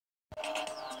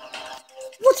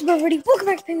What's up, everybody? Welcome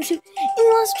back to Penguin Soup. In the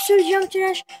last episode of Geometry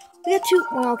Dash, we got to.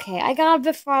 Well, okay, I got a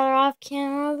bit farther off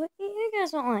camera, but you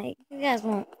guys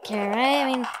won't care, right? I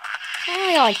mean, I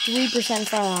only got like 3%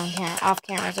 farther off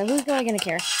camera, so who's really gonna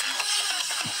care?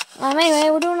 Anyway,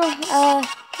 we're doing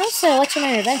let's say Alexa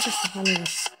Minor Adventure stuff on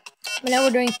this. But now we're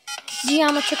doing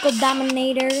geometrical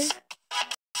dominator.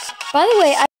 By the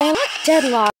way, I am not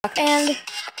deadlocked, and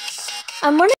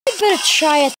I'm gonna give it a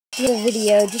try at the end of the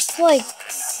video, just to like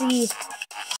see.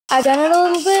 I've done it a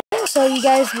little bit, so you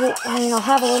guys will, I'll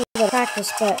have a little bit of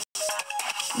practice, but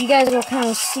you guys will kind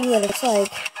of see what it's like.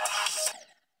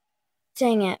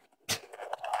 Dang it.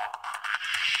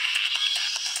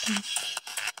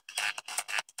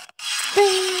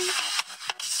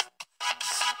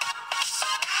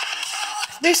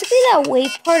 Basically, that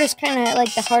wave part is kind of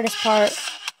like the hardest part,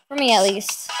 for me at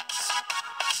least.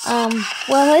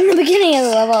 Well, in the beginning of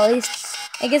the level at least.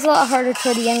 It gets a lot harder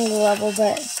toward the end of the level,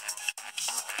 but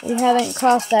we haven't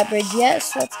crossed that bridge yet,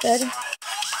 so that's good.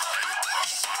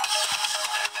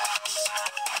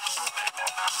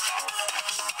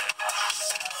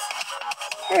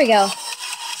 There we go.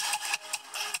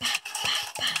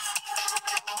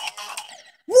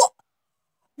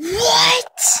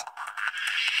 What?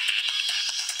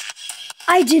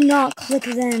 I did not click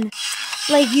then.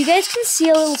 Like, you guys can see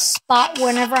a little spot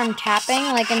whenever I'm tapping,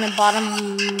 like in the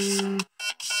bottom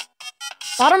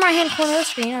right hand corner of the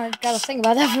screen. I gotta think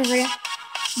about that for a second.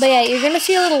 But yeah, you're gonna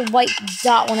see a little white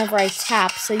dot whenever I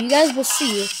tap, so you guys will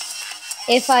see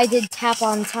if I did tap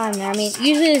on time there. I mean,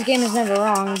 usually this game is never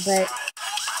wrong, but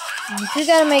you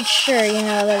gotta make sure, you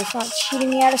know, that it's not cheating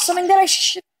me out of something that I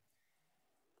should.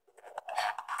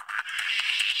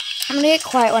 I'm gonna get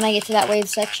quiet when I get to that wave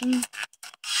section.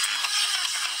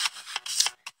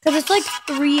 Because it's like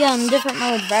 3 different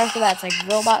modes, right after that, it's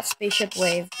like robot, spaceship,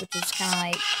 wave, which is kind of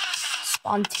like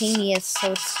spontaneous,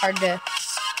 so it's hard to.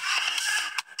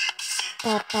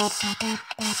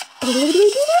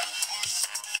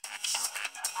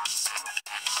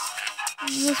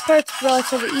 This part's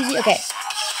relatively easy. Okay.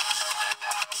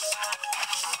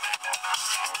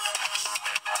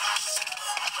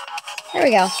 There we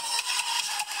go.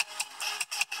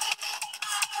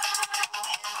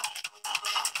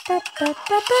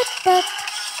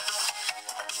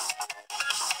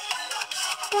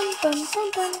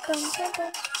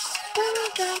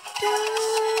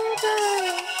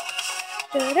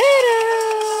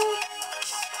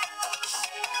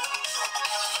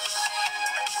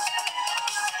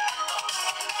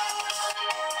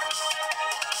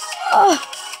 Oh.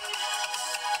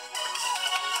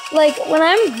 Like, when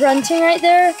I'm grunting right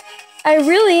there, I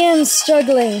really am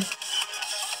struggling.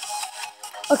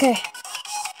 Okay.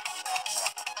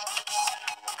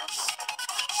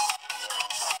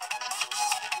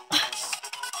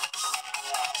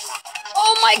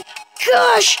 Oh my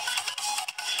gosh!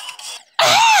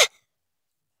 Ah!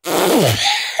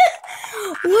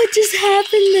 What just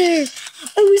happened there?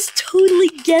 I was totally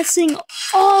guessing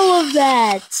all of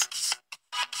that.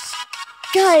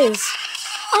 Guys,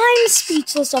 I'm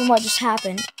speechless on what just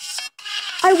happened.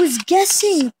 I was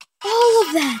guessing all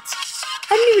of that.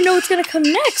 I don't even know what's gonna come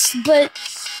next, but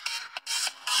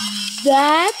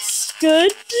that's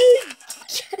good.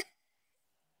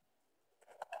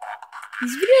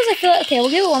 These videos, I feel like, okay,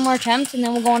 we'll give it one more attempt, and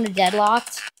then we'll go on to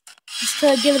deadlocked. Just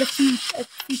to give it a few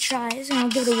tries, and I'll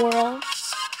give it a whirl.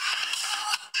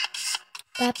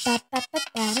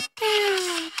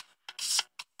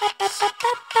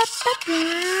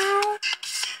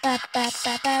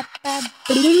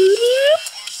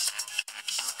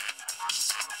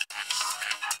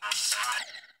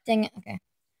 Dang it, okay.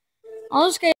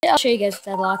 I'll show you guys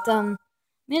deadlocked.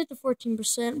 Made it to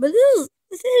 14%, but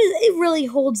it really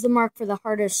holds the mark for the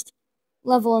hardest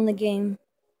level in the game.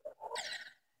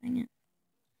 Dang it.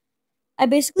 I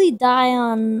basically die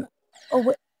on a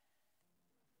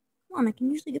Come on, I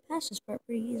can usually get past this part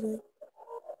pretty easily.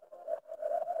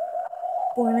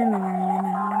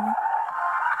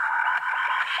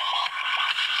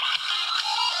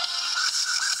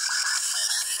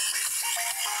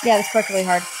 Yeah, this part's really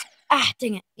hard. Ah,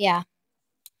 dang it. Yeah.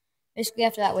 Basically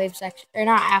after that wave section, or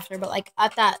not after, but like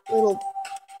at that little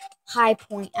high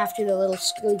point after the little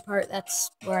skilly part,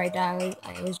 that's where I died.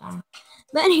 I was down.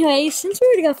 But anyway, since we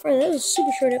already got further, that was a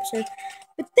super short episode.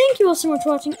 But thank you all so much for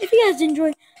watching. If you guys did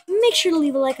enjoy, make sure to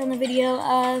leave a like on the video.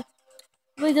 It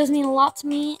really does mean a lot to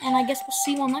me, and I guess we'll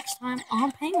see you all next time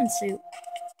on Penguin Soup.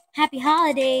 Happy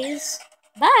holidays.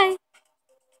 Bye.